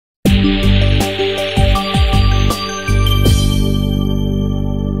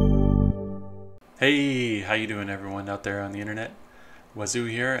how you doing everyone out there on the internet? Wazoo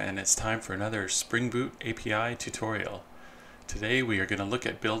here, and it's time for another Spring Boot API tutorial. Today we are going to look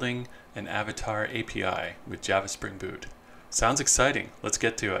at building an avatar API with Java Spring Boot. Sounds exciting. Let's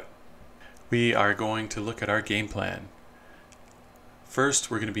get to it. We are going to look at our game plan.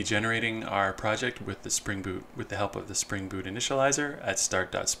 First, we're going to be generating our project with the help of the Spring Boot initializer at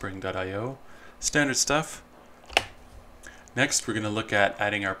start.spring.io. Standard stuff. Next, we're going to look at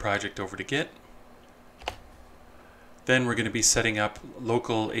adding our project over to Git. Then we're going to be setting up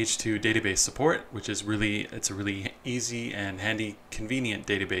local H2 database support, which is it's a really easy and handy, convenient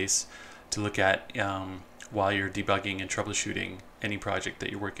database to look at while you're debugging and troubleshooting any project that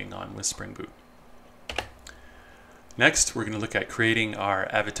you're working on with Spring Boot. Next, we're going to look at creating our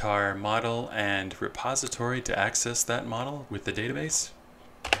avatar model and repository to access that model with the database.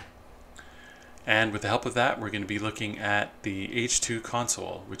 And with the help of that, we're going to be looking at the H2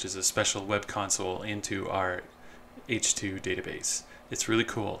 console, which is a special web console into our H2 database. It's really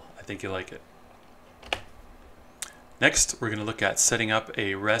cool. I think you'll like it. Next, we're going to look at setting up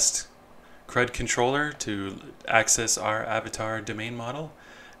a REST CRUD controller to access our avatar domain model.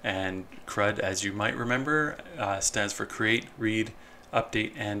 And CRUD, as you might remember, stands for create, read,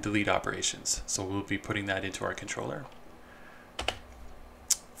 update, and delete operations. So we'll be putting that into our controller.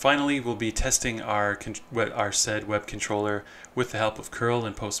 Finally, we'll be testing our said web controller with the help of curl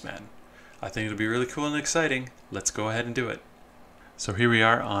and Postman. I think it'll be really cool and exciting. Let's go ahead and do it. So here we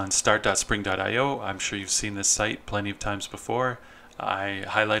are on start.spring.io. I'm sure you've seen this site plenty of times before. I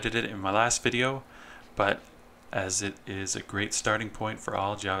highlighted it in my last video, but as it is a great starting point for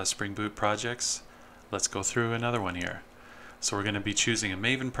all Java Spring Boot projects, let's go through another one here. So we're going to be choosing a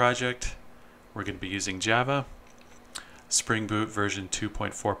Maven project. We're going to be using Java, Spring Boot version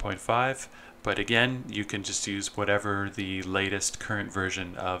 2.4.5, but again, you can just use whatever the latest current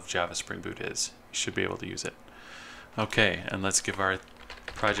version of Java Spring Boot is. You should be able to use it. Okay, and let's give our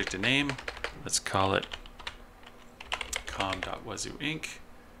project a name. Let's call it com.wazoo.inc,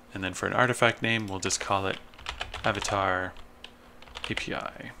 and then for an artifact name, we'll just call it avatar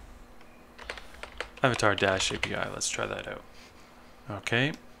API. Avatar-API, let's try that out.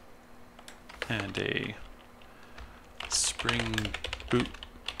 Okay, and a Spring Boot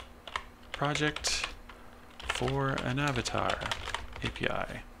project for an avatar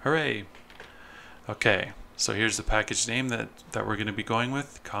API. Hooray! Okay, so here's the package name that we're going to be going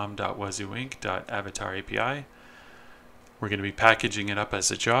with, com.wazoo.inc.avatar API. We're going to be packaging it up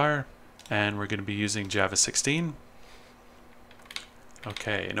as a jar, and we're going to be using Java 16.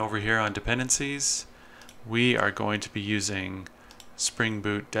 Okay, and over here on dependencies, we are going to be using Spring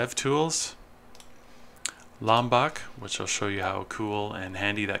Boot DevTools, Lombok, which I'll show you how cool and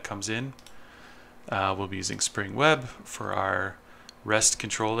handy that comes in. We'll be using Spring Web for our REST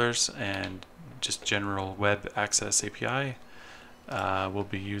controllers and just general web access API. We'll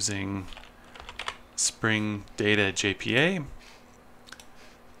be using Spring Data JPA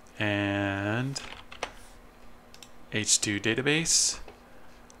and H2 database.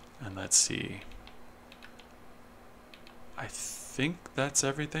 And let's see. I think that's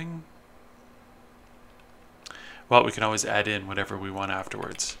everything. Well, we can always add in whatever we want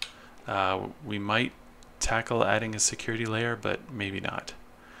afterwards. We might tackle adding a security layer, but maybe not.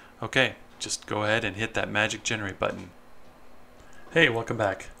 Okay, just go ahead and hit that magic generate button. Hey, welcome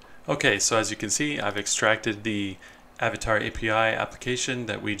back. Okay, so as you can see, I've extracted the Avatar API application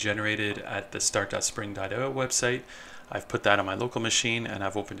that we generated at the start.spring.io website. I've put that on my local machine and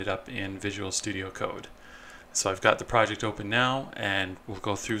I've opened it up in Visual Studio Code. So I've got the project open now, and we'll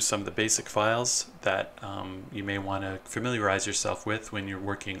go through some of the basic files that you may want to familiarize yourself with when you're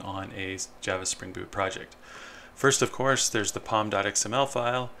working on a Java Spring Boot project. First, of course, there's the pom.xml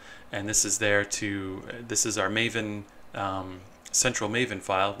file, and this is our Maven central Maven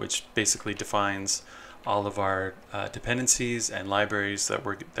file, which basically defines all of our dependencies and libraries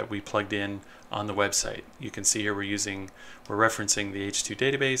that we plugged in on the website. You can see here we're referencing the H2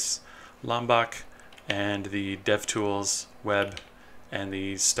 database, Lombok, and the DevTools web and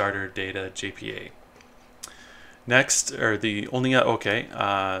the starter data JPA. Next, or the only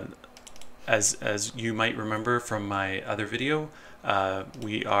as you might remember from my other video,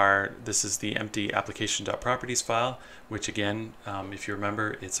 this is the empty application.properties file, which again, if you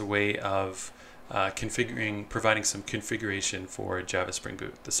remember, it's a way of providing some configuration for Java Spring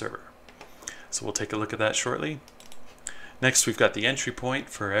Boot, the server. So we'll take a look at that shortly. Next, we've got the entry point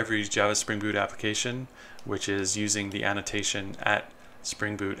for every Java Spring Boot application, which is using the annotation at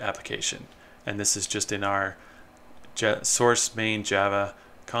Spring Boot application. And this is just in our source main Java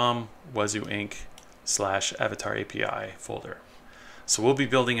com wazoo inc /avatar API folder. So we'll be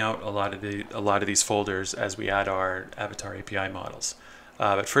building out a lot of these folders as we add our Avatar API models.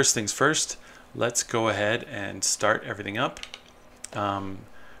 But first things first, let's go ahead and start everything up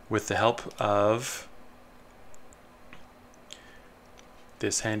with the help of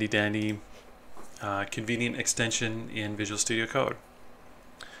this handy dandy convenient extension in Visual Studio Code.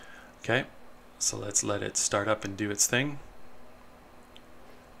 Okay, so let's let it start up and do its thing.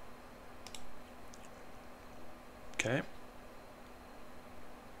 Okay.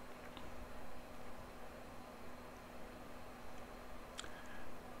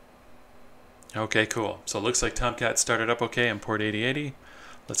 Okay, cool. So it looks like Tomcat started up okay on port 8080.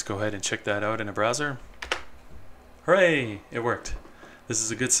 Let's go ahead and check that out in a browser. Hooray! It worked. This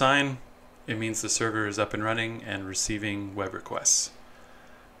is a good sign. It means the server is up and running and receiving web requests.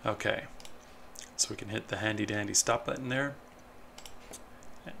 Okay, so we can hit the handy dandy stop button there.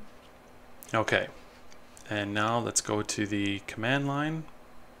 Okay, and now let's go to the command line.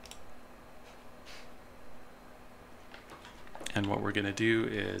 And what we're going to do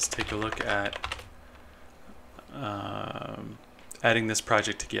is take a look at adding this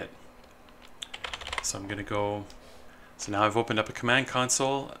project to Git. So I'm going to go, so now I've opened up a command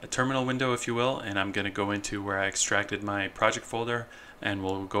console, a terminal window if you will, and I'm going to go into where I extracted my project folder, and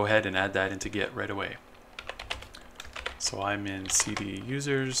we'll go ahead and add that into Git right away. So I'm in CD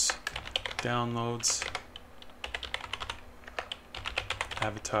users, downloads,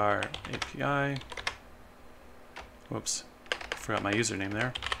 Avatar API, whoops, forgot my username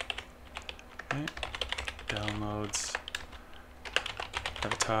there. Okay. Downloads,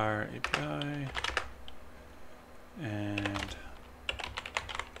 Avatar API, and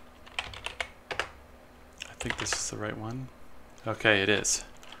I think this is the right one. Okay, it is.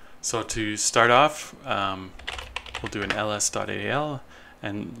 So to start off, we'll do an ls.al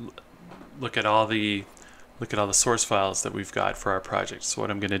and look at all the source files that we've got for our project. So what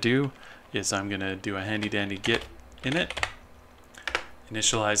I'm going to do is I'm going to do a handy dandy git init,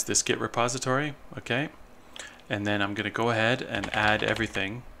 initialize this Git repository, okay, and then I'm going to go ahead and add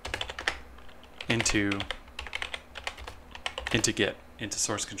everything into Git, into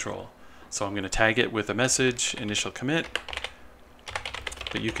source control. So I'm going to tag it with a message, initial commit,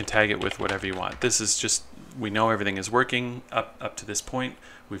 but you can tag it with whatever you want. This is just, we know everything is working up to this point.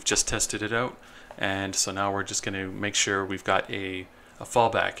 We've just tested it out, and so now we're just going to make sure we've got a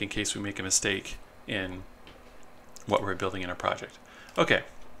fallback in case we make a mistake in what we're building in our project. Okay,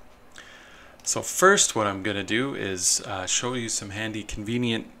 so first what I'm going to do is show you some handy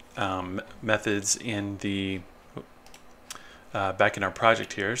convenient methods in the back in our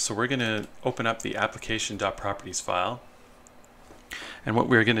project here. So we're going to open up the application.properties file, and what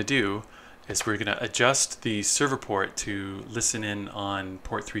we're going to do is we're going to adjust the server port to listen in on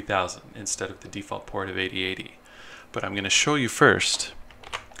port 3000 instead of the default port of 8080. But I'm going to show you first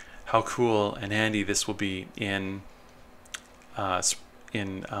how cool and handy this will be in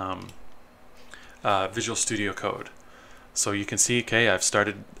Visual Studio Code. So you can see, okay, I've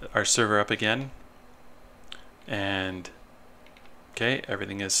started our server up again, and okay,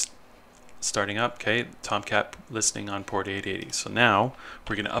 everything is starting up. Okay, Tomcat listening on port 880. So now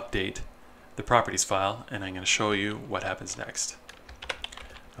we're going to update the properties file, and I'm going to show you what happens next.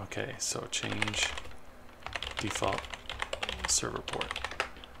 Okay, so change default server port.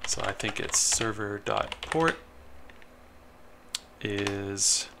 So I think it's server.port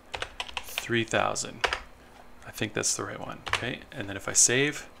is 3000. I think that's the right one. Okay, and then if I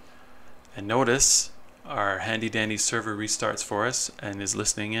save, and notice our handy dandy server restarts for us and is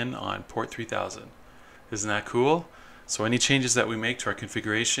listening in on port 3000. Isn't that cool? So any changes that we make to our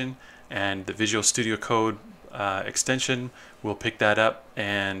configuration and the Visual Studio Code extension will pick that up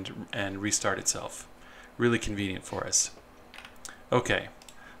and restart itself. Really convenient for us. Okay,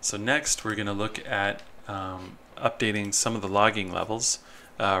 so next we're going to look at updating some of the logging levels.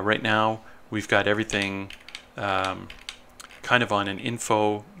 Right now we've got everything kind of on an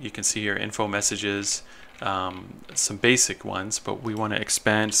info. You can see here info messages, some basic ones, but we want to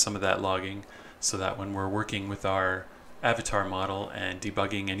expand some of that logging so that when we're working with our avatar model and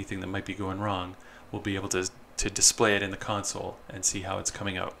debugging anything that might be going wrong, we'll be able to display it in the console and see how it's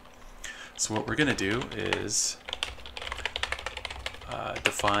coming out. So what we're going to do is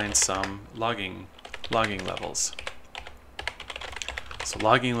define some logging levels. So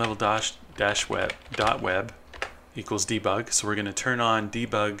logging level web equals debug. So we're going to turn on the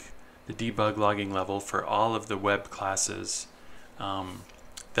debug logging level for all of the web classes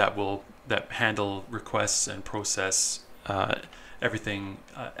that handle requests and process everything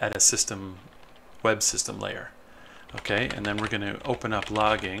at a web system layer. Okay, and then we're going to open up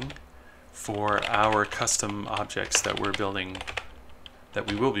logging for our custom objects that we're building that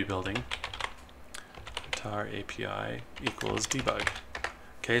we will be building, avatar API equals debug.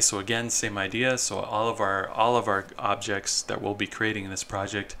 Okay, so again, same idea. So all of our objects that we'll be creating in this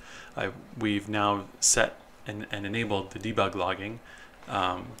project, we've now set and enabled the debug logging,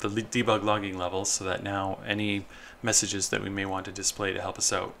 debug logging levels, so that now any messages that we may want to display to help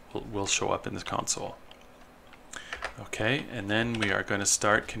us out will show up in the console. Okay, and then we are going to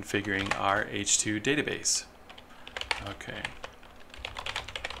start configuring our H2 database. Okay,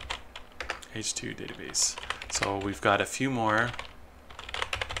 H2 database. So we've got a few more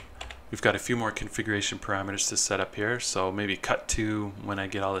configuration parameters to set up here, so maybe cut to when I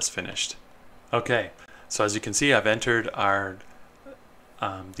get all this finished. Okay, so as you can see, I've entered our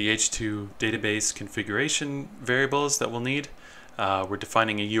the H2 database configuration variables that we'll need. We're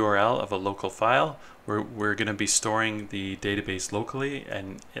defining a URL of a local file. We're going to be storing the database locally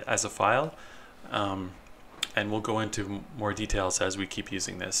and as a file, and we'll go into more details as we keep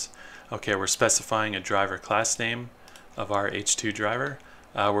using this. Okay, we're specifying a driver class name of our H2 driver.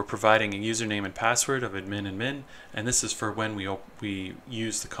 We're providing a username and password of admin and min, and this is for when we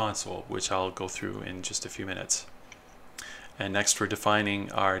use the console, which I'll go through in just a few minutes. And next we're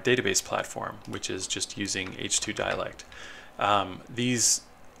defining our database platform, which is just using H2 dialect. These,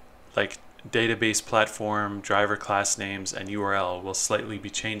 like database platform, driver class names, and URL, will slightly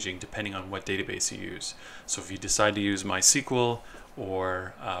be changing depending on what database you use. So if you decide to use MySQL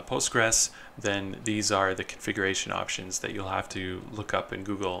or Postgres, then these are the configuration options that you'll have to look up in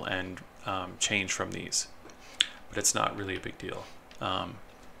Google and change from these. But it's not really a big deal.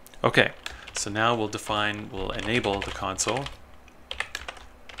 Okay, so now we'll enable the console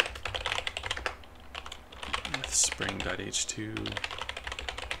with spring.h2.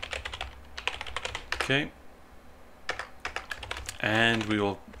 Okay, and we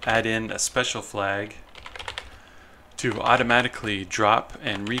will add in a special flag to automatically drop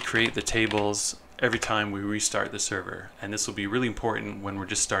and recreate the tables every time we restart the server. And this will be really important when we're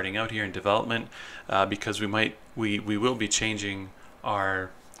just starting out here in development, because we will be changing our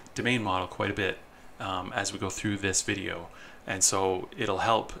domain model quite a bit as we go through this video, and so it'll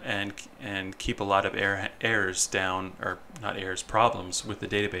help and keep a lot of errors down, or not errors, problems with the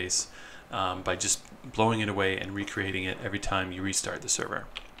database, by just blowing it away and recreating it every time you restart the server.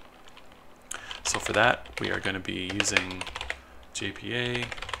 So for that, we are going to be using JPA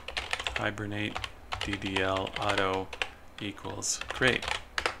hibernate ddl auto equals create.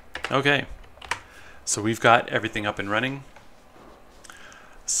 Okay, so we've got everything up and running.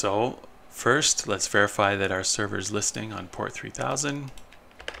 So first, let's verify that our server is listening on port 3000.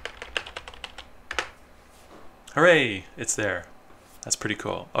 Hooray, it's there. That's pretty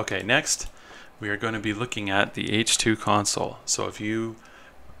cool. Okay, next we are going to be looking at the H2 console. So if you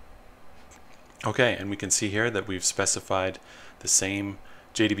okay, and we can see here that we've specified the same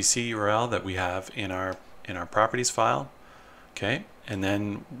JDBC URL that we have in our properties file. Okay, and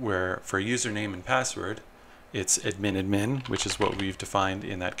then for username and password, it's admin, which is what we've defined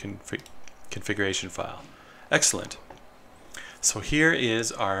in that configuration file. Excellent. So here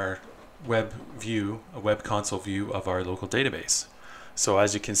is our web view, a web console view of our local database. So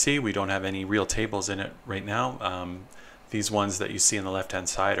as you can see, we don't have any real tables in it right now. These ones that you see on the left-hand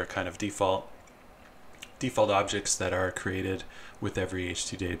side are kind of default objects that are created with every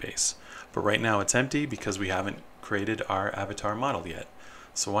H2 database. But right now it's empty because we haven't created our avatar model yet.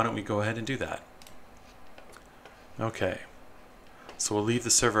 So why don't we go ahead and do that? Okay, so we'll leave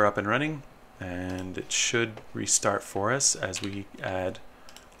the server up and running, and it should restart for us as we add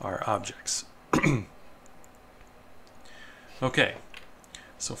our objects. Okay,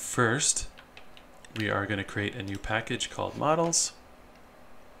 so first we are going to create a new package called models.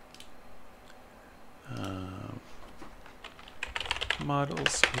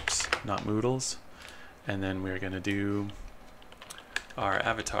 Models, oops, not Moodles. And then we're going to do our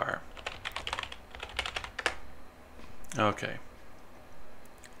avatar. Okay.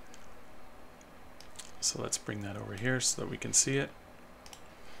 So let's bring that over here so that we can see it.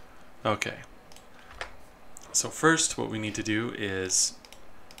 Okay. So first what we need to do is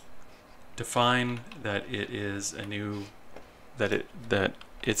define that it is a new, that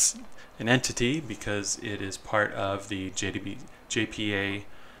it's an entity because it is part of the JPA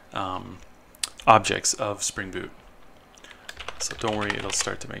objects of Spring Boot. So don't worry, it'll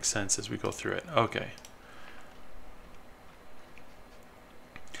start to make sense as we go through it. Okay.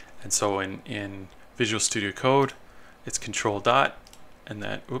 And so in Visual Studio Code, it's control dot, and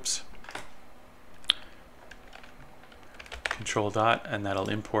that, oops, control dot, and that'll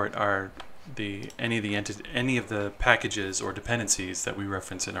import any of the packages or dependencies that we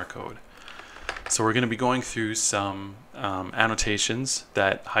reference in our code. So we're going to be going through some annotations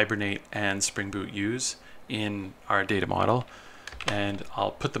that Hibernate and Spring Boot use in our data model, and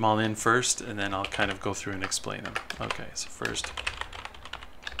I'll put them all in first, and then I'll kind of go through and explain them. Okay, so first,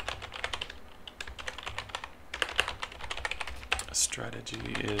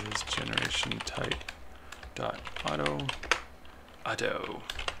 strategy is generation type dot auto.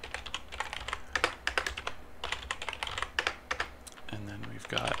 And then we've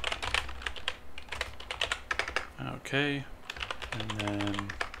got, okay, and then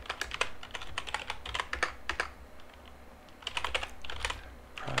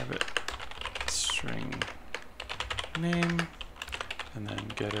private string name, and then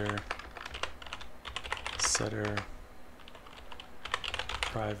getter, setter,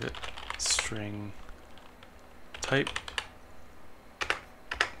 private string type.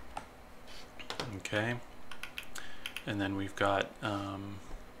 Okay, and then we've got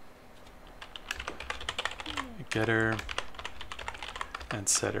getter and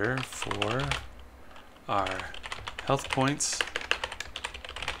setter for our health points,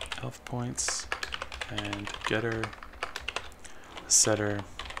 and getter, setter,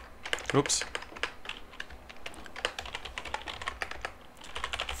 oops,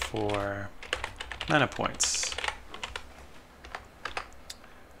 for mana points.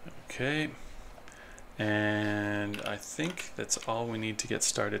 Okay, and I think that's all we need to get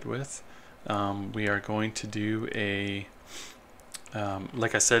started with. We are going to do a,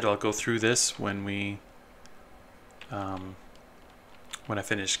 like I said, I'll go through this when I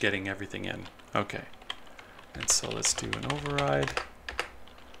finish getting everything in. Okay, and so let's do an override,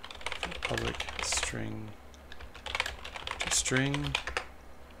 public string to string,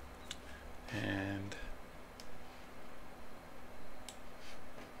 and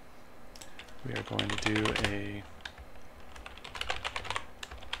we are going to do a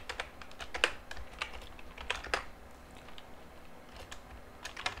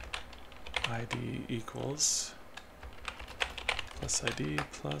ID equals plus ID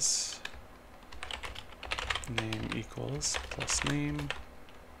plus name equals plus name.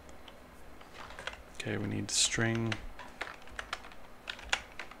 Okay, we need string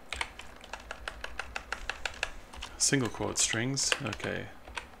single quote strings. Okay.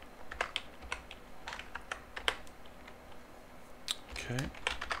 Okay.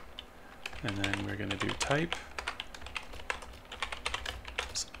 And then we're going to do type.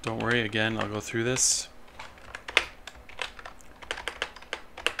 So don't worry, again, I'll go through this.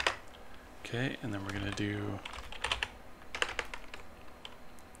 Okay, and then we're going to do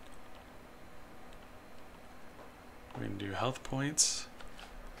health points.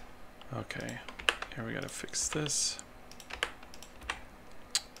 Okay, here we got to fix this.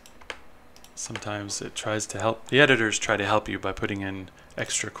 Sometimes it tries to help. The editors try to help you by putting in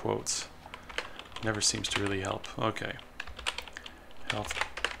extra quotes. Never seems to really help. Okay. Health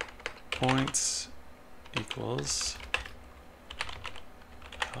points equals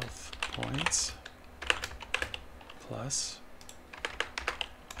health points plus.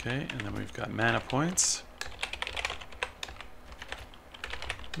 Okay, and then we've got mana points.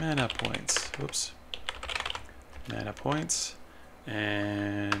 Mana points. Whoops. Mana points.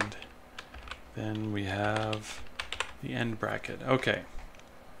 And then we have the end bracket. Okay.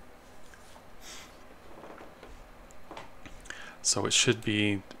 So it should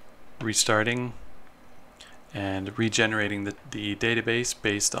be restarting and regenerating the database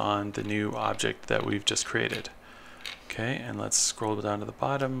based on the new object that we've just created. Okay, and let's scroll down to the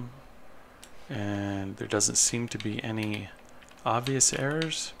bottom, and there doesn't seem to be any obvious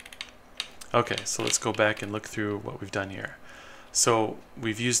errors. Okay, so let's go back and look through what we've done here. So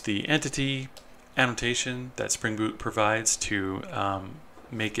we've used the entity annotation that Spring Boot provides to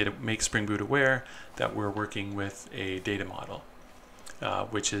make Spring Boot aware that we're working with a data model,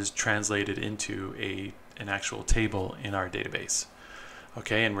 which is translated into an actual table in our database.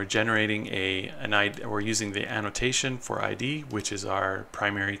 Okay, and we're generating an ID. We're using the annotation for ID, which is our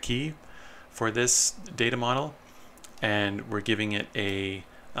primary key for this data model, and we're giving it a.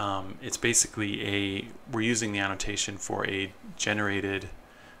 It's basically we're using the annotation for a generated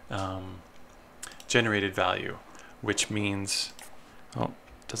value, which means, oh,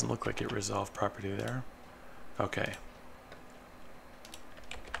 it doesn't look like it resolved property there. Okay.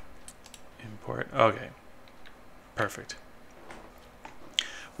 Import. Okay. Perfect.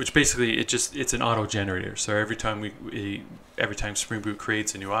 Which basically it's an auto generator. So every time every time Spring Boot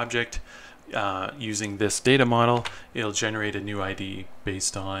creates a new object using this data model, it'll generate a new ID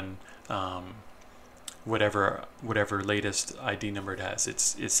based on whatever latest ID number it has.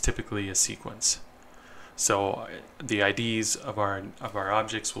 It's typically a sequence. So the IDs of our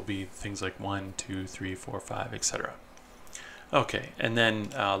objects will be things like 1, 2, 3, 4, 5, etc. Okay, and then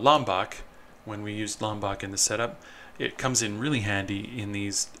Lombok, when we use Lombok in the setup, it comes in really handy in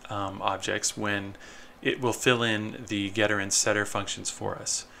these objects when it will fill in the getter and setter functions for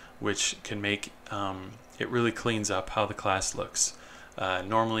us, which can make it really cleans up how the class looks.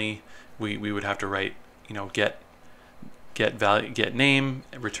 Normally, we would have to write, get value, get name,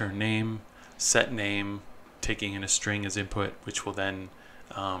 return name, set name, taking in a string as input, which will then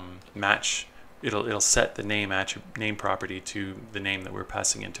match. It'll set the name property to the name that we're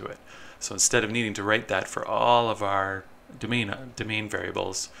passing into it. So instead of needing to write that for all of our domain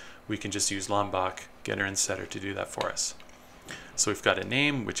variables, we can just use Lombok getter and setter to do that for us. So we've got a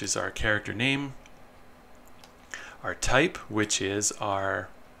name, which is our character name, our type, which is our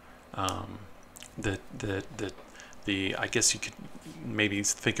I guess you could maybe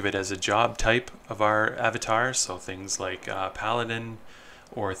think of it as a job type of our avatar. So things like paladin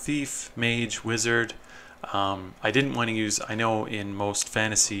or thief, mage, wizard. I didn't want to use, I know in most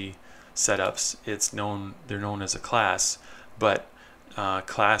fantasy setups they're known as a class, but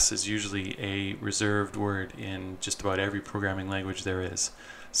class is usually a reserved word in just about every programming language there is.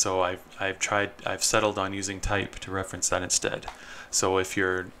 So I've settled on using type to reference that instead. So if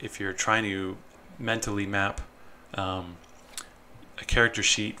you're trying to mentally map a character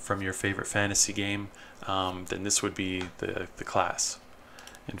sheet from your favorite fantasy game, then this would be the class.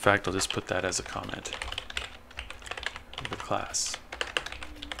 In fact, I'll just put that as a comment. The class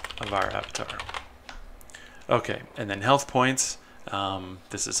of our avatar. Okay, and then health points.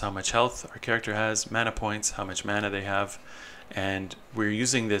 This is how much health our character has. Mana points, how much mana they have. And we're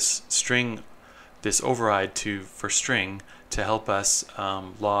using this string, this override for string to help us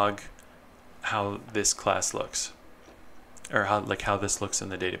log how this class looks, or how this looks in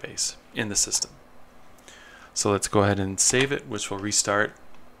the database, in the system. So let's go ahead and save it, which will restart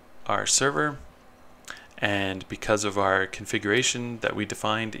our server. And because of our configuration that we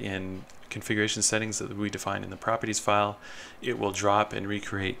defined in configuration settings that we defined in the properties file, it will drop and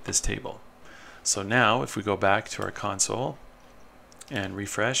recreate this table. So now if we go back to our console and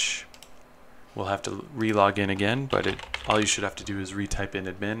refresh, we'll have to re-log in again, but all you should have to do is retype in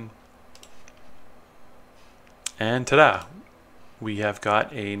admin. And ta-da! We have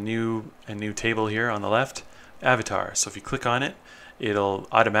got a new table here on the left, avatar. So if you click on it, it'll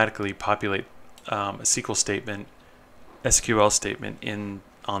automatically populate a SQL statement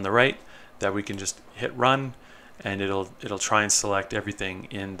on the right that we can just hit run, and it'll try and select everything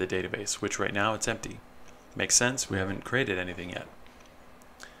in the database, which right now it's empty. Makes sense? We haven't created anything yet.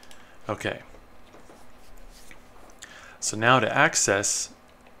 Okay. So now to access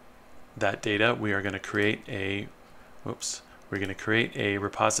that data, we are going to create a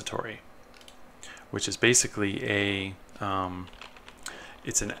repository, which is basically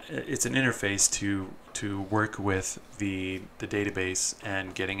it's an interface to work with the database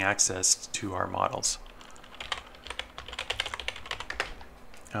and getting access to our models.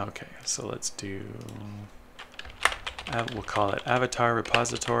 Okay, so let's do, we'll call it avatar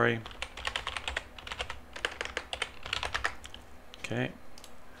repository. Okay,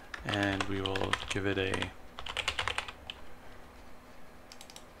 and we will give it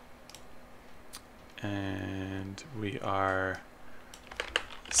and we are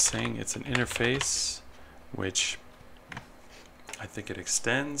saying it's an interface, which I think it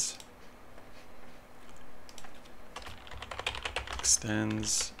extends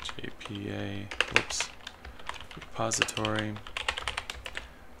JPA, repository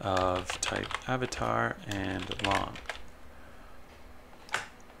of type avatar and long.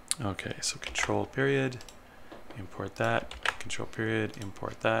 Okay, so control period, import that, control period,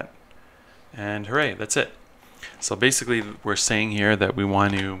 import that, and hooray, that's it. So basically we're saying here that we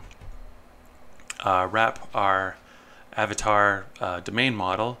want to wrap our avatar domain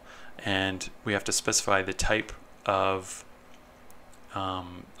model, and we have to specify the type of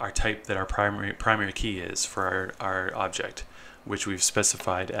our type that our primary key is for our object, which we've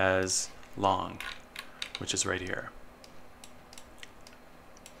specified as long, which is right here.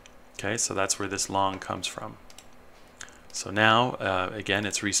 Okay, so that's where this long comes from. So now again,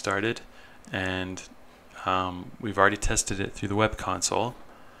 it's restarted, and we've already tested it through the web console.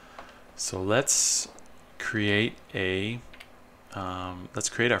 So let's create our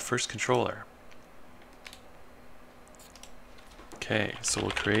first controller. Okay, so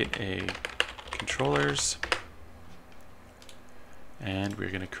we'll create a controllers, and we're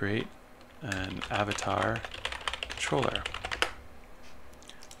going to create an avatar controller.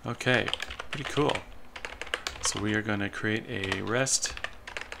 Okay, pretty cool. So we are going to create a REST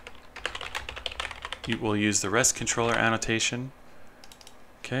we'll use the REST controller annotation.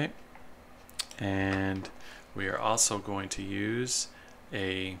 Okay, and we are also going to use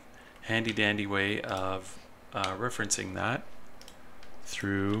a handy dandy way of referencing that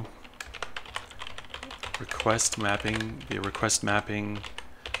through request mapping, the request mapping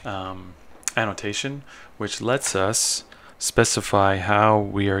annotation, which lets us specify how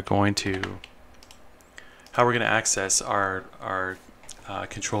we're going to access our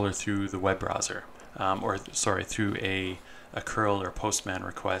controller through the web browser, or sorry, through a curl or Postman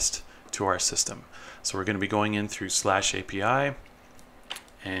request to our system. So we're going to be going in through /API,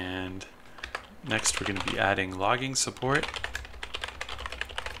 and next we're going to be adding logging support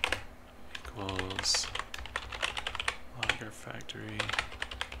equals logger factory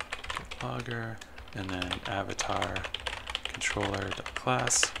get logger, and then avatar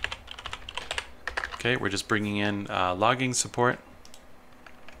controller.class. Okay, we're just bringing in logging support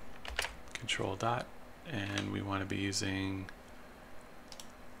control dot, and we want to be using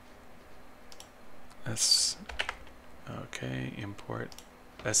import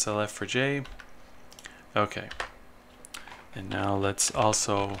SLF for J. Okay, and now let's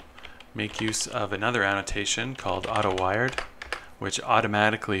also make use of another annotation called auto-wired, which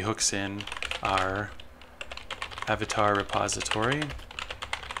automatically hooks in our avatar repository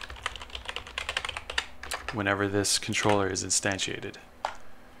whenever this controller is instantiated.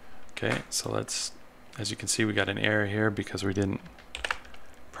 Okay, so let's, as you can see, we got an error here because we didn't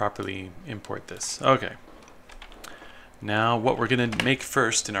properly import this. Okay, now what we're going to make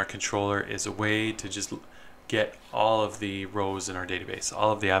first in our controller is a way to just get all of the rows in our database,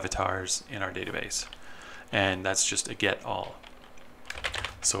 all of the avatars in our database, and that's just a get all.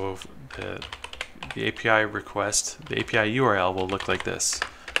 So the API request, the API URL will look like this: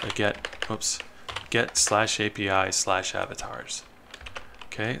 a get/API/avatars.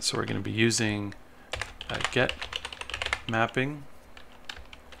 Okay, so we're going to be using a get mapping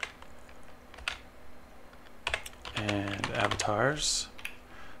and avatars.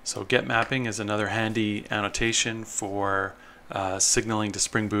 So get mapping is another handy annotation for signaling to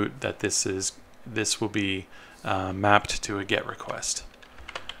Spring Boot that this will be mapped to a get request.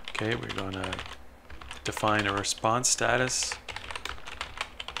 Okay, we're going to define a response status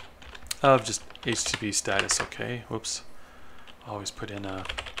of just HTTP status. Okay, whoops, always put in a,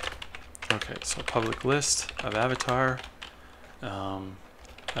 okay, so public list of avatar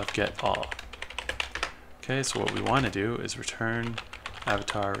of get all. Okay, so what we want to do is return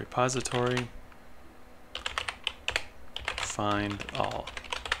avatar repository find all.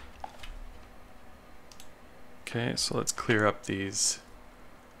 Okay, so let's clear up these.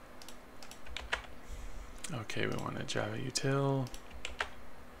 Okay, we want a Java util.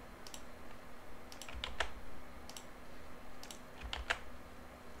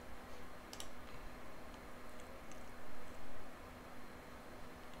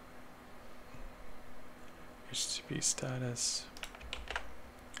 HTTP status.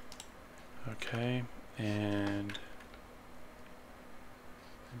 Okay, and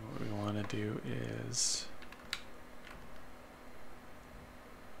what we want to do is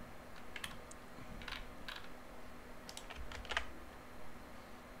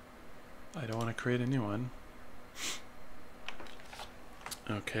I don't want to create a new one.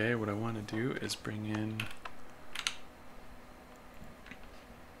 Okay, what I want to do is bring in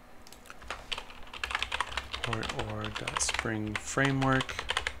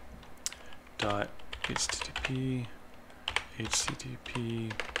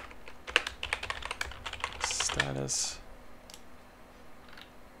port.spring-framework.http status.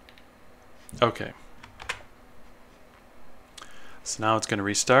 Okay. So now it's going to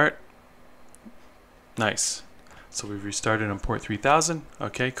restart. Nice. So we've restarted on port 3000.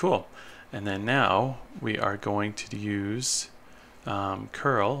 Okay, cool. And then now we are going to use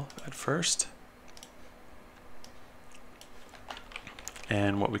curl at first.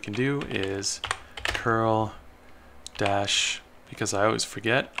 And what we can do is curl dash, because I always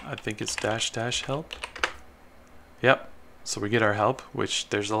forget, I think it's dash dash help. Yep. So we get our help, which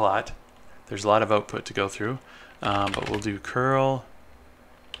there's a lot. There's a lot of output to go through. But we'll do curl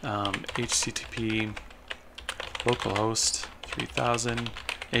HTTP localhost 3000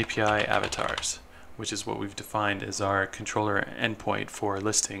 API avatars, which is what we've defined as our controller endpoint for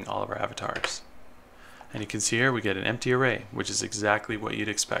listing all of our avatars. And you can see here we get an empty array, which is exactly what you'd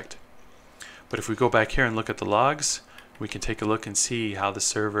expect. But if we go back here and look at the logs, we can take a look and see how the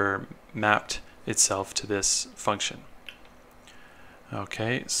server mapped itself to this function.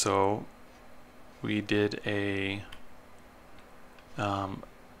 Okay, so we did a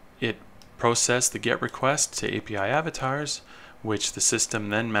it processed the GET request to API avatars. which the system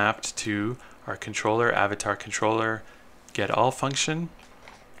then mapped to our controller, avatar controller, get all function,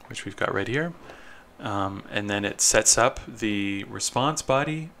 which we've got right here. And then it sets up the response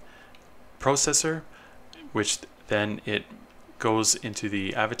body processor, which then it goes into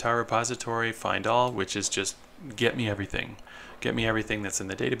the avatar repository, find all, which is just get me everything that's in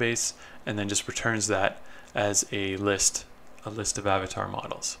the database, and then just returns that as a list of avatar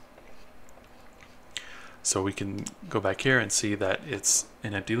models. So we can go back here and see that it's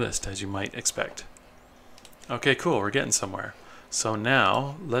an empty list, as you might expect. Okay, cool, we're getting somewhere. So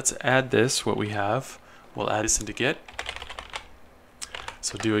now let's add this, what we have. We'll add this into Git.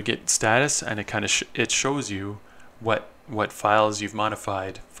 So do a Git status, and it kind of it shows you what files you've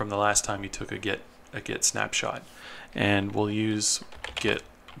modified from the last time you took a Git snapshot. And we'll use Git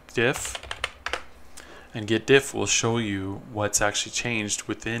diff, and Git diff will show you what's actually changed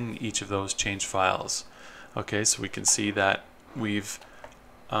within each of those changed files. Okay, so we can see that we've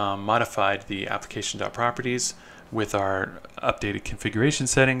modified the application.properties with our updated configuration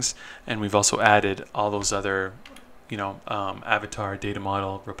settings, and we've also added all those other, avatar, data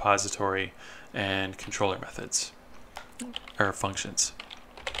model, repository, and controller methods or functions.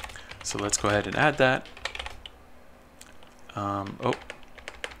 So let's go ahead and add that.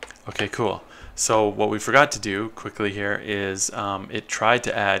 Okay, cool. So what we forgot to do quickly here is it tried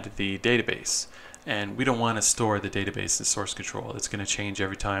to add the database, and we don't want to store the database in source control. It's going to change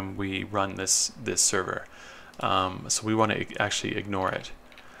every time we run this server. So we want to actually ignore it.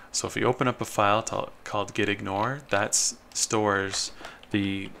 So if we open up a file called gitignore, that stores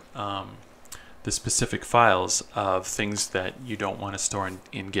the specific files of things that you don't want to store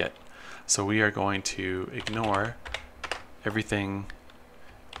in Git. So we are going to ignore everything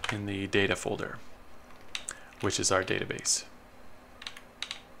in the data folder, which is our database,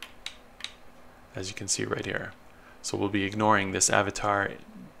 as you can see right here. So we'll be ignoring this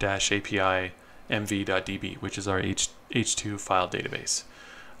avatar-API mv.db, which is our H2 file database.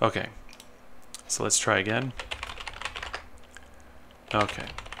 Okay, so let's try again. Okay,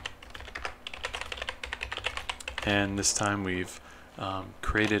 and this time we've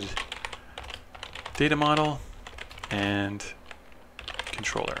created data model and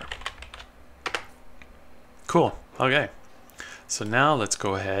controller. Cool. Okay, so now let's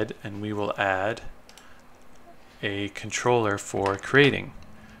go ahead and we will add a controller for creating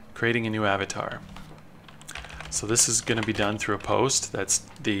a new avatar. So this is going to be done through a post. That's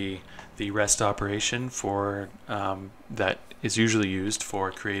the REST operation for that is usually used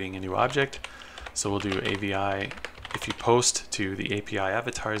for creating a new object. So we'll do AVI. If you post to the API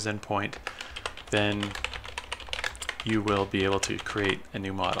avatars endpoint, then you will be able to create a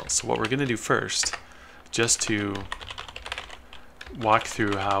new model. So what we're going to do first, just to walk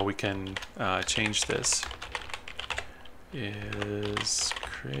through how we can change this, is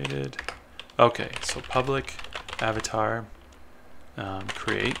created. Okay, so public avatar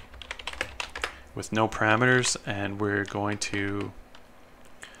create with no parameters, and we're going to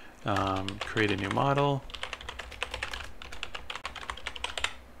create a new model,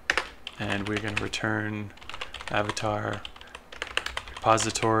 and we're going to return avatar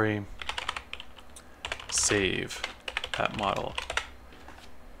repository save that model.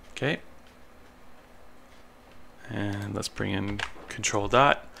 Okay, and let's bring in control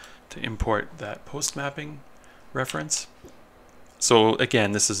dot to import that post mapping reference. So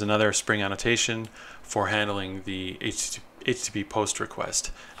again, this is another Spring annotation for handling the HTTP post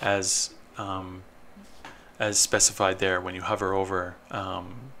request as specified there when you hover over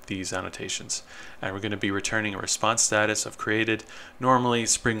these annotations. And we're going to be returning a response status of created. Normally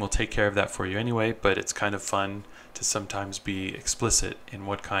Spring will take care of that for you anyway, but it's kind of fun to sometimes be explicit in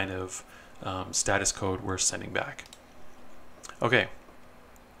what kind of status code we're sending back. Okay,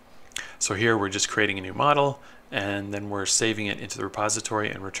 so here we're just creating a new model, and then we're saving it into the repository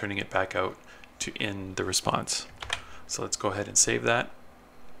and returning it back out in the response. So let's go ahead and save that.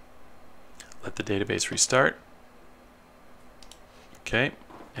 Let the database restart. Okay,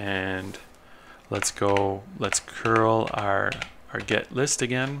 and let's curl our get list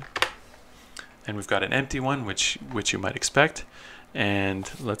again, and we've got an empty one, which you might expect. And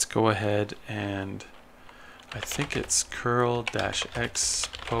let's go ahead and I think it's curl-x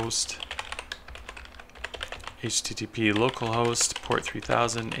post HTTP localhost port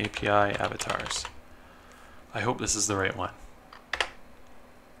 3000 API avatars. I hope this is the right one.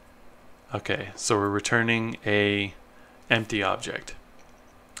 Okay, so we're returning a empty object,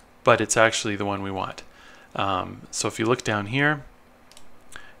 but it's actually the one we want. So if you look down here,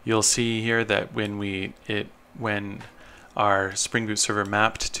 you'll see here that when our Spring Boot server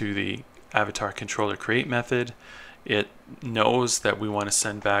mapped to the avatar controller create method, it knows that we want to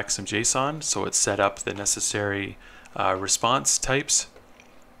send back some JSON, so it set up the necessary response types,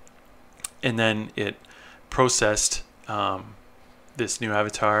 and then it processed this new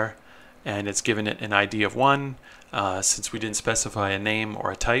avatar, and it's given it an ID of 1. Since we didn't specify a name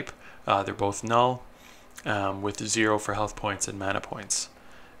or a type, they're both null, with 0 for health points and mana points.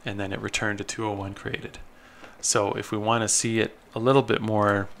 And then it returned a 201 created. So if we want to see it a little bit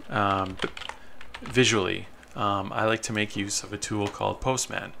more visually, I like to make use of a tool called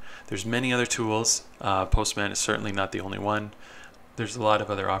Postman. There's many other tools. Postman is certainly not the only one. There's a lot of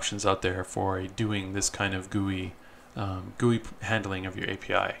other options out there for doing this kind of GUI handling of your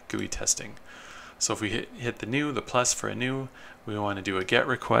API, GUI testing. So if we hit the plus for a new, we want to do a GET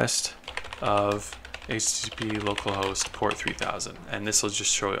request of HTTP localhost port 3000, and this will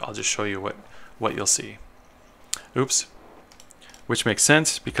just show. I'll just show you what you'll see. Oops, which makes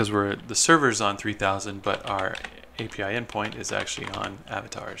sense because the server's on 3000, but our API endpoint is actually on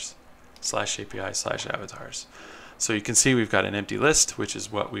avatars /API/avatars. So you can see we've got an empty list, which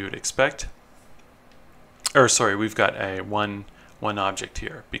is what we would expect. Or sorry, we've got a one object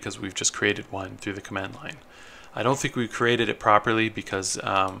here because we've just created one through the command line. I don't think we created it properly because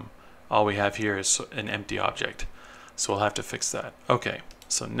all we have here is an empty object. So we'll have to fix that. Okay,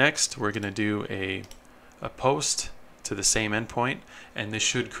 so next we're going to do a post to the same endpoint, and this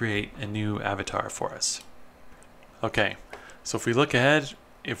should create a new avatar for us. Okay, so if we look ahead,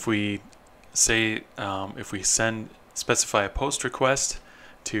 if we say, if we specify a post request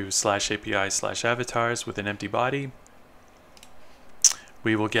to /API/avatars with an empty body,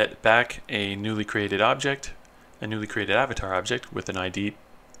 we will get back a newly created object, a newly created avatar object with an ID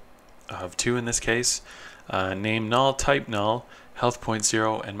of 2 in this case, name null, type null, health point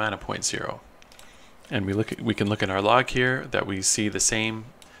 0, and mana point 0. And we can look in our log here that we see the same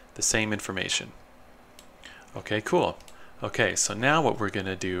information. Okay, cool. Okay, so now what we're going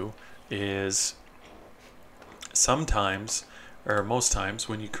to do is sometimes, or most times,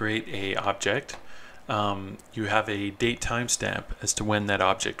 when you create a object, you have a date timestamp as to when that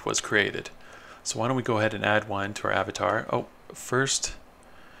object was created. So why don't we go ahead and add one to our avatar. Oh, first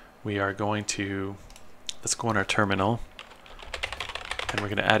we are going to, let's go on our terminal, and we're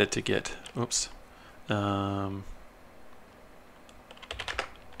going to add it to Git. Oops.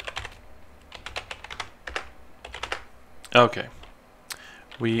 Okay.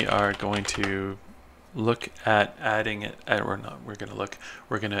 We are going to look at adding it, or not, we're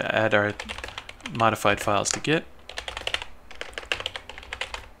going to add our modified files to Git.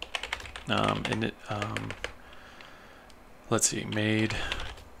 Let's see, made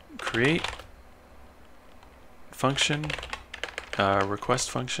create function, request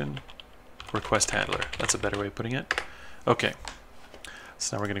function, request handler. That's a better way of putting it. Okay,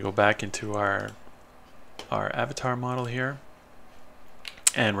 so now we're going to go back into our avatar model here,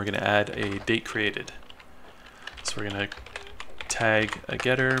 and we're going to add a date created. So we're going to tag a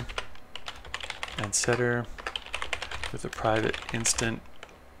getter and setter with a private instant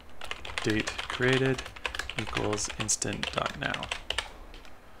date created equals instant.now.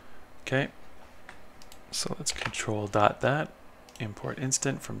 Okay, so let's control that, import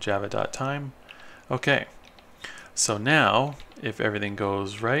instant from java.time. Okay, so now if everything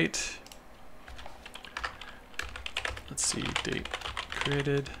goes right, let's see, date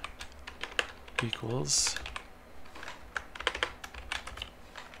created equals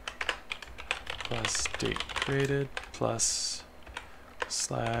plus date created plus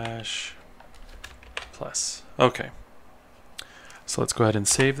slash plus. Okay, so let's go ahead and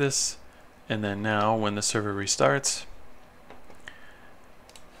save this, and then now when the server restarts,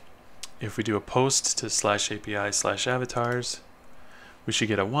 if we do a post to /API/avatars, we should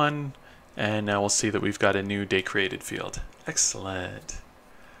get a 1, and now we'll see that we've got a new date created field. Excellent.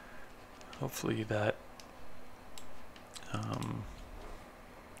 Hopefully that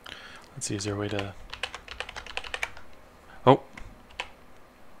let's see, is there a way to, oh,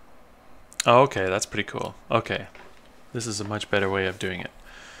 okay, that's pretty cool. Okay, this is a much better way of doing it.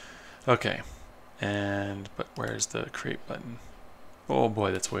 Okay, but where's the create button? Oh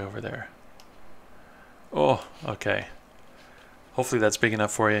boy, that's way over there. Oh, okay. Hopefully that's big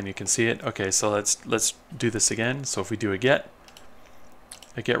enough for you and you can see it. Okay, so let's do this again. So if we do a get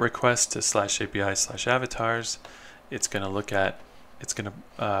request to /API/avatars, it's going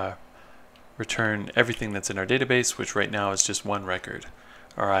to return everything that's in our database, which right now is just one record,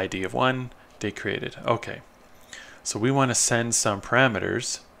 our ID of 1, date created. Okay, so we want to send some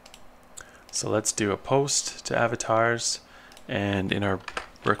parameters. So let's do a post to avatars, and in our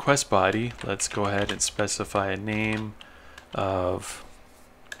request body, let's go ahead and specify a name of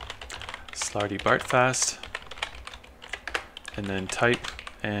Slarty Bartfast, and then type,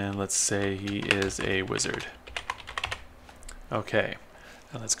 and let's say he is a wizard. Okay,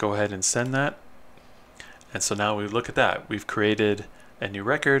 and let's go ahead and send that. And so now we look at that. We've created a new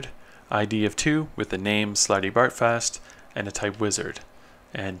record, ID of 2 with the name Slarty Bartfast and a type wizard,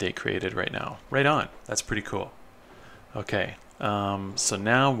 and date created right now. Right on. That's pretty cool. Okay, so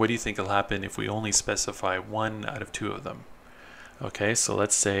now what do you think will happen if we only specify one out of 2 of them? Okay, so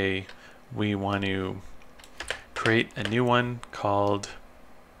let's say we want to create a new one called,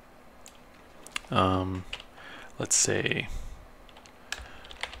 let's say,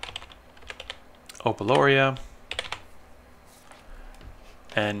 Opaloria,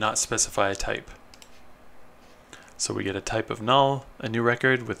 and not specify a type. So we get a type of null, a new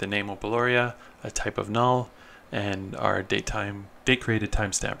record with the name Opaloria, a type of null, and our date created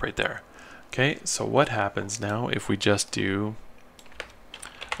timestamp right there. Okay, so what happens now if we just do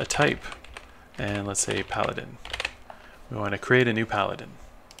a type, and let's say paladin. We want to create a new paladin.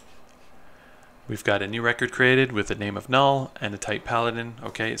 We've got a new record created with the name of null and a type paladin.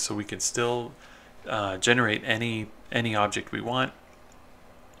 Okay, so we can still generate any object we want.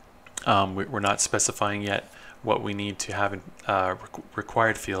 We're not specifying yet what we need to have in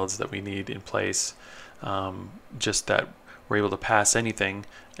required fields that we need in place, just that we're able to pass anything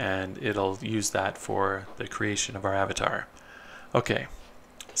and it'll use that for the creation of our avatar. Okay,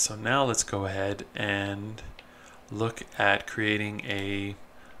 so now let's go ahead and look at creating a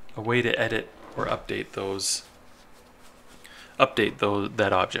way to edit or update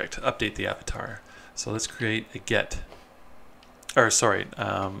that object, update the avatar. So let's create a get, or sorry,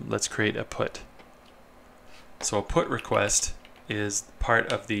 let's create a put. So a put request is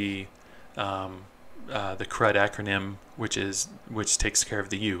part of the CRUD acronym, which takes care of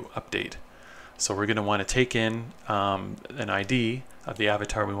the U, update. So we're going to want to take in an ID of the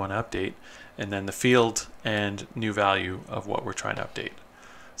avatar we want to update, and then the field and new value of what we're trying to update.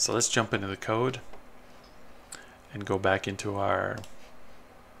 So let's jump into the code and go back into our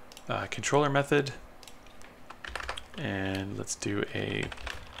controller method, and let's do a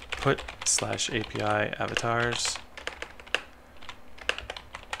put /API avatars.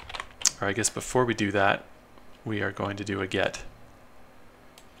 Or I guess before we do that, we are going to do a get.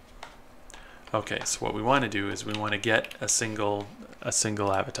 Okay, so what we want to do is we want to get a single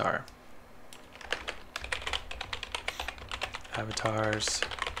avatar. Avatars,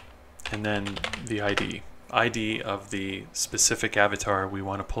 and then the ID of the specific avatar we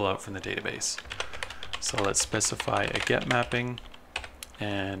want to pull out from the database. So let's specify a get mapping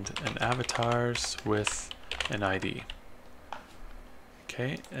and an avatars with an ID.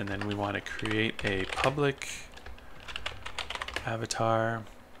 Okay, and then we want to create a public avatar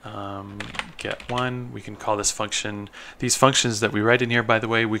get one. We can call this function, these functions that we write in here, by the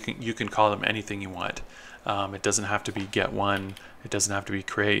way, you can call them anything you want. It doesn't have to be get one, it doesn't have to be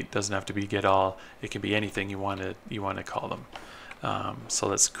create, it doesn't have to be get all. It can be anything you want to call them. So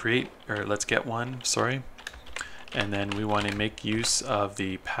let's get one, sorry, and then we want to make use of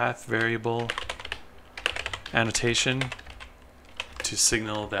the path variable annotation to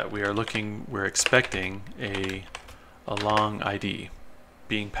signal that we're expecting a long ID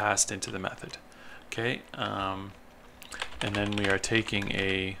being passed into the method. Okay, and then we are taking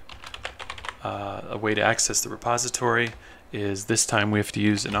a way to access the repository is this time we have to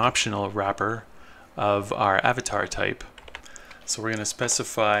use an optional wrapper of our avatar type. So we're going to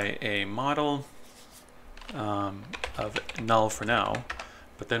specify a model of null for now,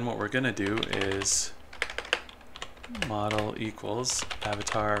 but then what we're going to do is model equals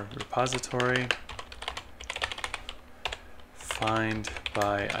avatar repository find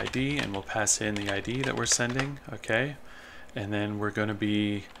by ID, and we'll pass in the ID that we're sending. Okay, and then we're going to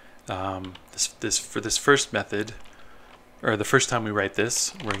be for this first method, or the first time we write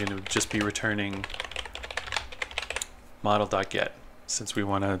this, we're going to just be returning model.get, since we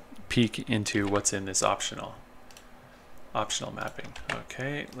want to peek into what's in this optional mapping.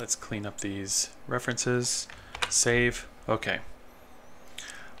 Okay, let's clean up these references, save. Okay,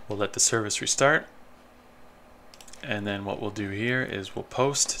 we'll let the service restart, and then what we'll do here is we'll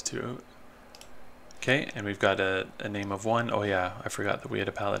post to, okay, and we've got a name of one. Oh yeah, I forgot that we had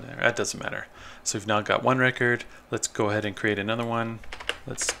a paladin there. That doesn't matter. So we've now got one record. Let's go ahead and create another one.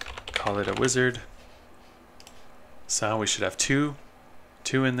 Let's call it a wizard. So we should have two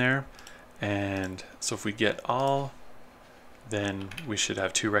in there, and so if we get all, then we should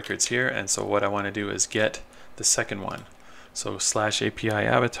have 2 records here. And so what I want to do is get the second one. So /API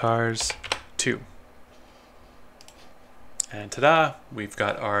avatars 2, and ta-da, we've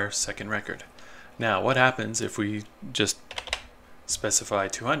got our second record. Now what happens if we just specify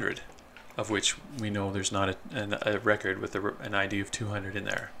 200 of which we know there's not a record with an ID of 200 in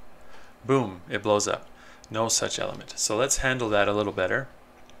there. Boom, it blows up. No such element. So let's handle that a little better.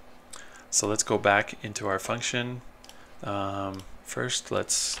 So let's go back into our function. First,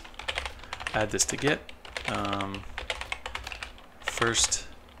 let's add this to Git. First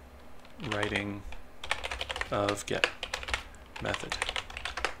writing of get method.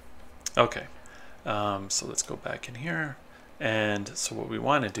 Okay, so let's go back in here. And so what we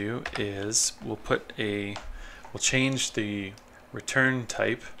want to do is we'll change the return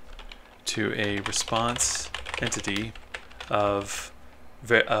type to a response entity of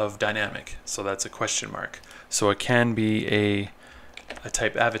dynamic. So that's a question mark. So it can be a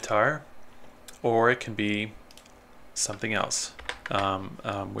type avatar, or it can be something else,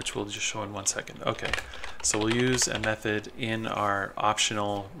 which we'll just show in 1 second. Okay, so we'll use a method in our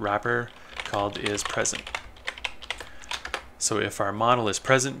optional wrapper called isPresent. So if our model is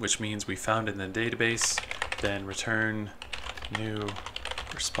present, which means we found it in the database, then return new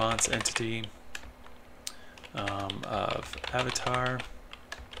response entity of avatar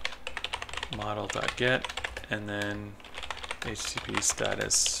model.get, and then HTTP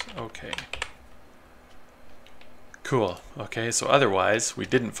status. Okay. Cool. Okay, so otherwise we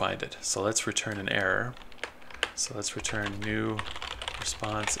didn't find it. So let's return an error. So let's return new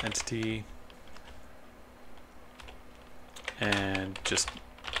response entity and just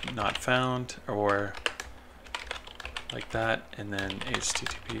not found, or like that, and then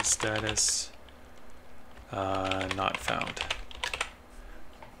HTTP status not found.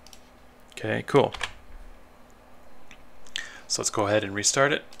 Okay, cool. So let's go ahead and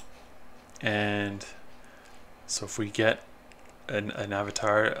restart it. And so if we get an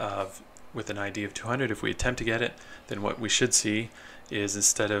avatar with an ID of 200, if we attempt to get it, then what we should see is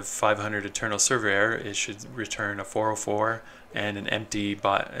instead of 500 eternal server error, it should return a 404 and an empty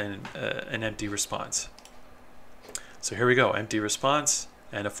response. So here we go, empty response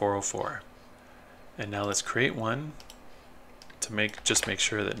and a 404. And now let's create one to just make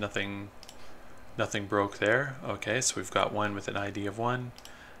sure that nothing broke there. Okay, so we've got one with an ID of 1,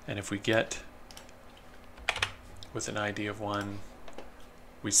 and if we get with an ID of 1,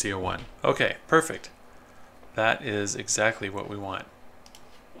 we see a 1. Okay, perfect. That is exactly what we want.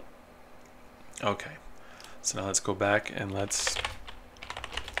 Okay, so now let's go back and let's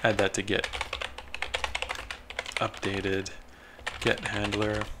add that to Git. Updated get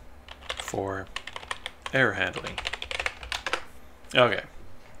handler for error handling. Okay.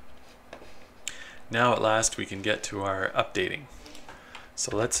 Now at last we can get to our updating.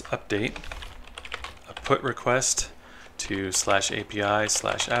 So let's update a put request to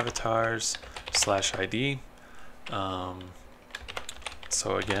 /API/avatars/ID.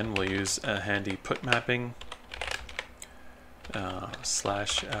 So again, we'll use a handy put mapping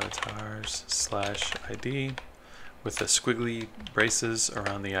 /avatars/ID with the squiggly braces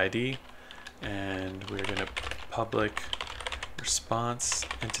around the ID, and we're going to public response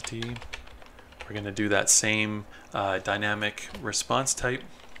entity. We're going to do that same dynamic response type,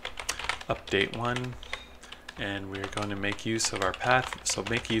 update 1, and we're going to make use of our path. So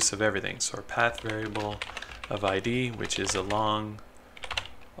make use of everything. So our path variable of ID, which is a long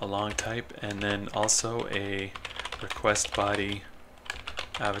type, and then also a request body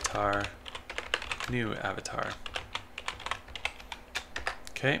avatar new avatar.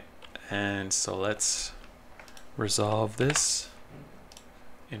 Okay, and so let's resolve this.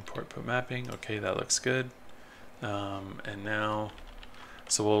 Import put mapping. Okay, that looks good. And now,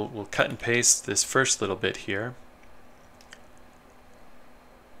 so we'll cut and paste this first little bit here.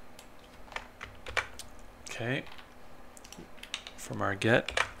 Okay, from our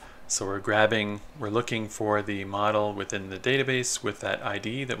get. So we're looking for the model within the database with that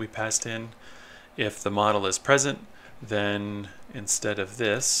ID that we passed in. If the model is present, then instead of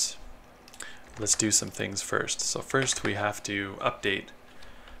this, let's do some things first. So first we have to update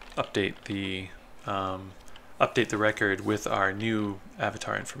the record with our new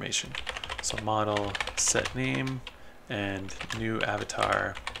avatar information. So model set name and new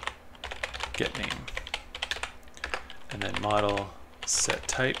avatar get name, and then model set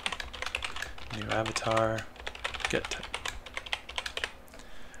type new avatar get type.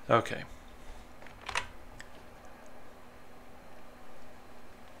 Okay.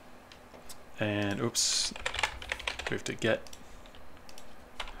 And oops, we have to get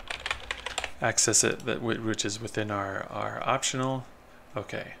access it, which is within our optional.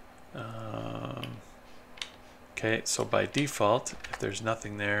 Okay. Okay, so by default, if there's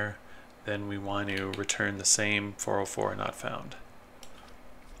nothing there, then we want to return the same 404 not found.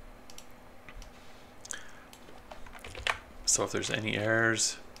 So if there's any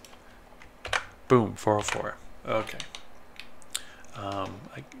errors, Boom, 404. Okay.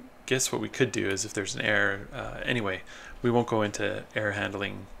 I guess what we could do is if there's an error, anyway, we won't go into error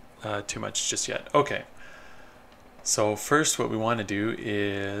handling too much just yet. Okay. So first what we want to do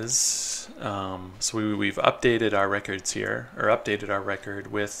is, we've updated our records here, or updated our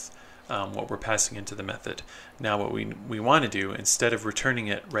record with what we're passing into the method. Now what we want to do, instead of returning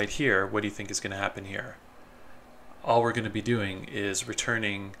it right here, what do you think is going to happen here? All we're going to be doing is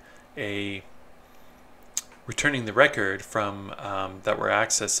returning the record from that we're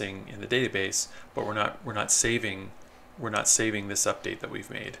accessing in the database, but we're not saving this update that we've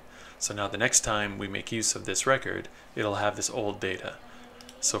made. So now the next time we make use of this record, it'll have this old data.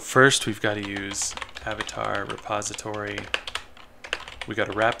 So first we've got to use avatar repository. We got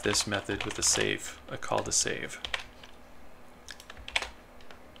to wrap this method with a call to save.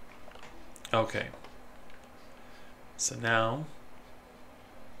 Okay. So now,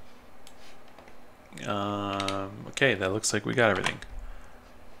 okay, that looks like we got everything.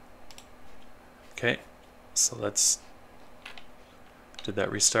 Okay, so let's, did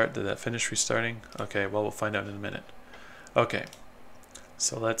that restart? Did that finish restarting? Okay, well, we'll find out in a minute. Okay,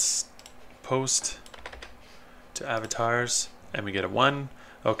 so let's post to avatars, and we get a 1.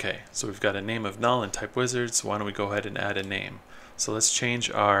 Okay, so we've got a name of null and type wizard, so why don't we go ahead and add a name. So let's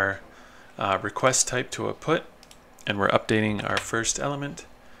change our request type to a put, and we're updating our first element,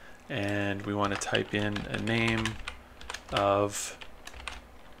 and we want to type in a name of,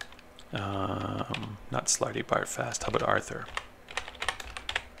 not Slarty Bart Fast, how about Arthur?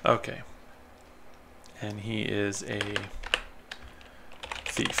 Okay, and he is a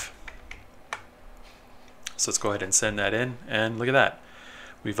thief. So let's go ahead and send that in, and look at that.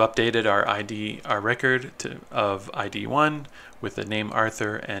 We've updated our record of ID 1 with the name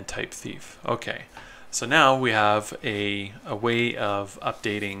Arthur and type thief. Okay, so now we have a way of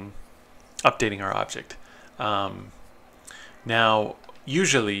updating our object. Now,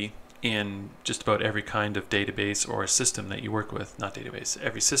 usually in just about every kind of database or system that you work with, not database,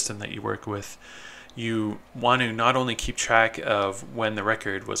 every system that you work with, you want to not only keep track of when the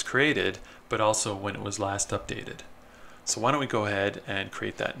record was created, but also when it was last updated. So why don't we go ahead and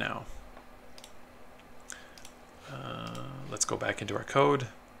create that now. Let's go back into our code.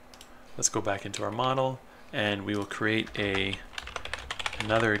 Let's go back into our model, and we will create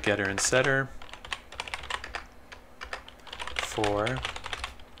another getter and setter for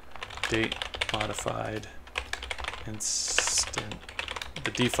date modified instant.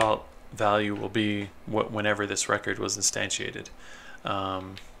 The default value will be whenever this record was instantiated.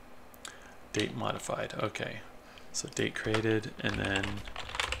 Date modified. Okay, so date created and then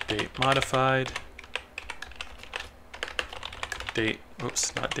date modified. Date,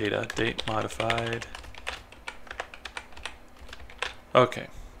 oops, not data, date modified. Okay,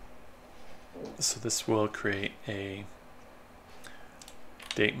 so this will create a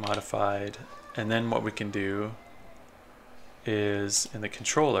date modified, and then what we can do is in the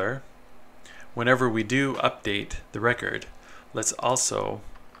controller, whenever we do update the record, let's also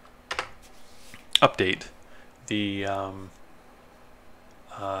update the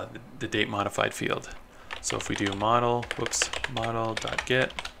date modified field. So if we do model.get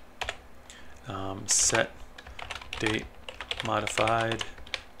set date modified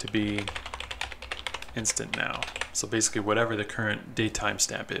to be instant now. So basically whatever the current date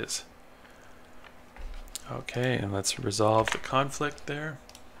timestamp is. Okay, and let's resolve the conflict there,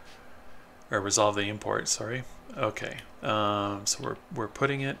 or resolve the import, sorry. Okay, so we're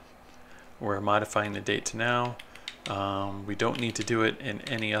putting it, we're modifying the date to now. We don't need to do it in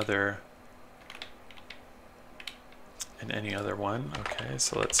any other one. Okay,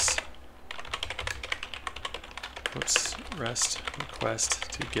 so let's REST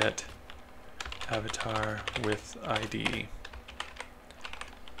request to get avatar with ID.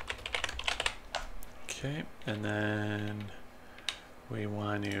 Okay, and then we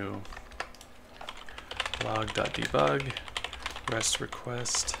want to log.debug REST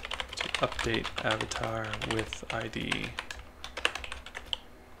request to update avatar with ID.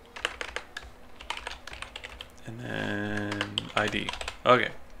 And then ID.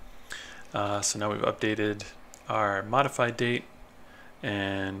 Okay. So now we've updated our modified date,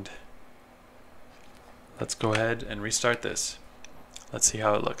 and let's go ahead and restart this. Let's see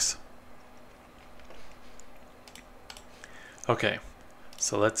how it looks. Okay,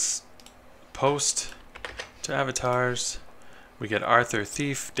 so let's post to avatars. We get Arthur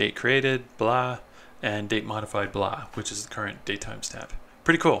thief, date created, blah, and date modified, blah, which is the current date timestamp.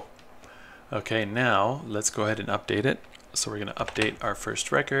 Pretty cool. Okay, now let's go ahead and update it. So we're going to update our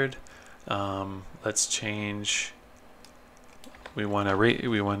first record. Let's change we want to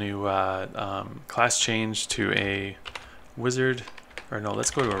class change to a wizard, or no,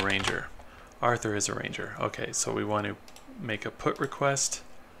 let's go to a ranger. Arthur is a ranger. Okay, so we want to make a put request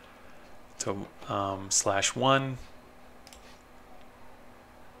to /1.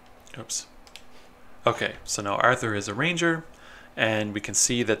 Oops. Okay, so now Arthur is a ranger, and we can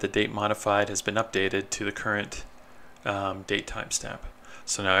see that the date modified has been updated to the current date timestamp.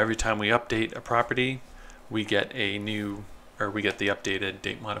 So now every time we update a property, we get a new, or we get the updated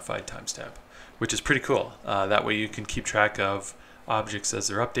date modified timestamp, which is pretty cool. That way you can keep track of objects as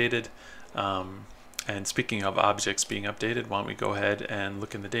they're updated. And speaking of objects being updated, why don't we go ahead and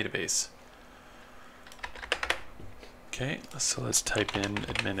look in the database. Okay, so let's type in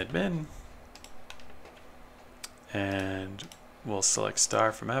admin, and we'll select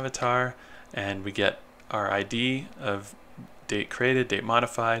star from avatar, and we get our ID of date created, date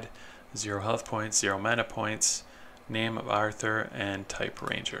modified, 0 health points, 0 mana points, name of Arthur, and type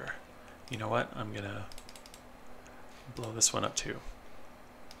ranger. You know what? I'm gonna blow this one up too.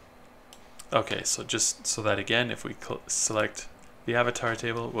 Okay, so just so that again, if we select the avatar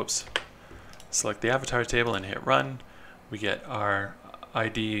table, select the avatar table and hit run, we get our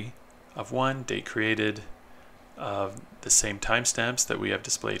ID of 1, date created, of the same timestamps that we have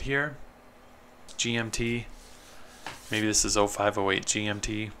displayed here, GMT, maybe this is 0508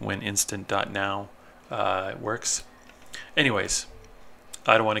 GMT when instant.now works. Anyways,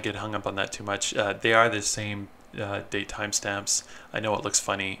 I don't want to get hung up on that too much. They are the same date timestamps. I know it looks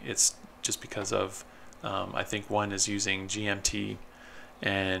funny. It's just because of, I think one is using GMT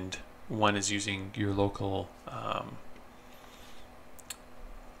and one is using your local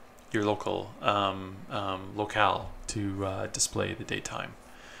locale to display the date time.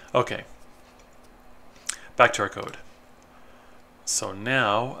 Okay, back to our code. So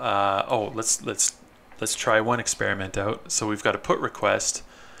now, let's try one experiment out. So we've got a put request,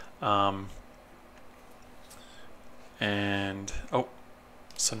 so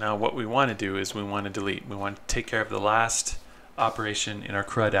now what we want to do is we want to delete. We want to take care of the last operation in our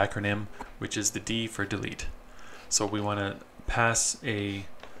CRUD acronym, which is the D for delete. So we want to pass an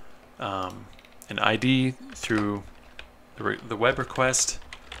ID through the web request.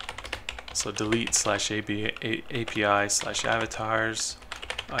 So delete /API/avatars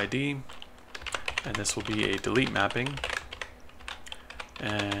ID, and this will be a delete mapping,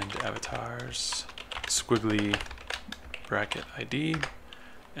 and avatars squiggly bracket ID,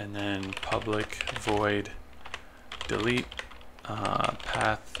 and then public void delete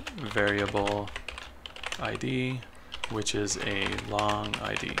path variable ID, which is a long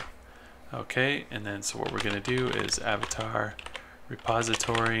ID. Okay, and then so what we're going to do is avatar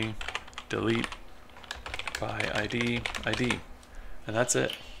repository delete by ID, and that's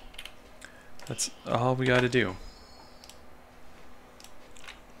it. That's all we got to do.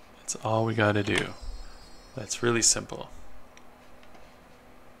 That's all we got to do. That's really simple.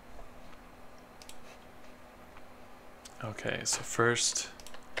 Okay, so first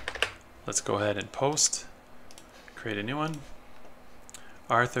let's go ahead and post, create a new one.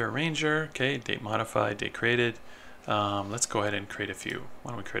 Arthur Ranger, okay, date modified, date created. Let's go ahead and create a few.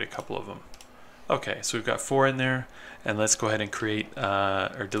 Why don't we create a couple of them? Okay, so we've got 4 in there, and let's go ahead and create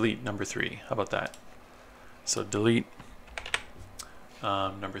or delete number 3. How about that? So delete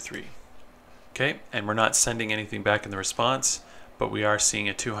number 3. Okay, and we're not sending anything back in the response, but we are seeing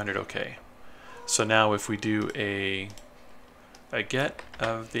a 200 okay. So now if we do a get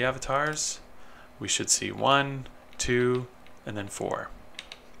of the avatars, we should see 1, 2, and then 4.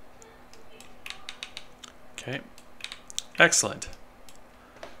 Okay, excellent.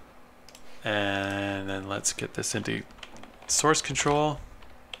 And then let's get this into source control.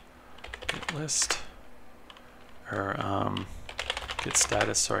 Get list, or get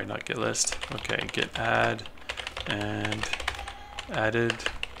status, sorry, not get list. Okay, get add, and added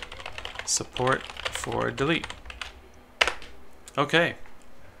support for delete. Okay.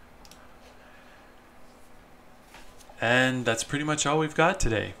 And that's pretty much all we've got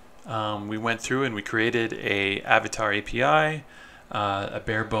today. We went through and we created a avatar API, a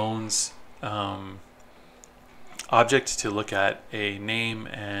bare bones object to look at a name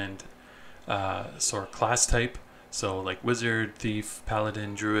and sort of class type. So like wizard, thief,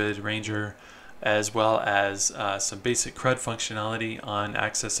 paladin, druid, ranger, as well as some basic CRUD functionality on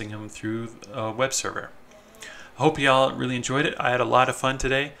accessing them through a web server. I hope you all really enjoyed it. I had a lot of fun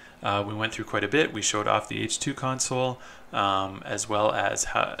today. We went through quite a bit. We showed off the H2 console, as well as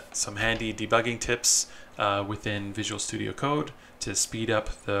some handy debugging tips within Visual Studio Code to speed up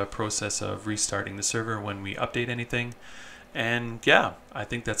the process of restarting the server when we update anything. And yeah, I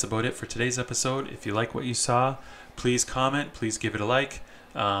think that's about it for today's episode. If you like what you saw, Please comment, please give it a like.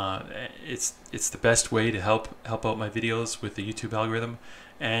 It's the best way to help out my videos with the YouTube algorithm.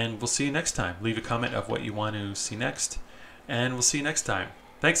 And we'll see you next time. Leave a comment of what you want to see next, and we'll see you next time.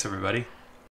 Thanks, everybody.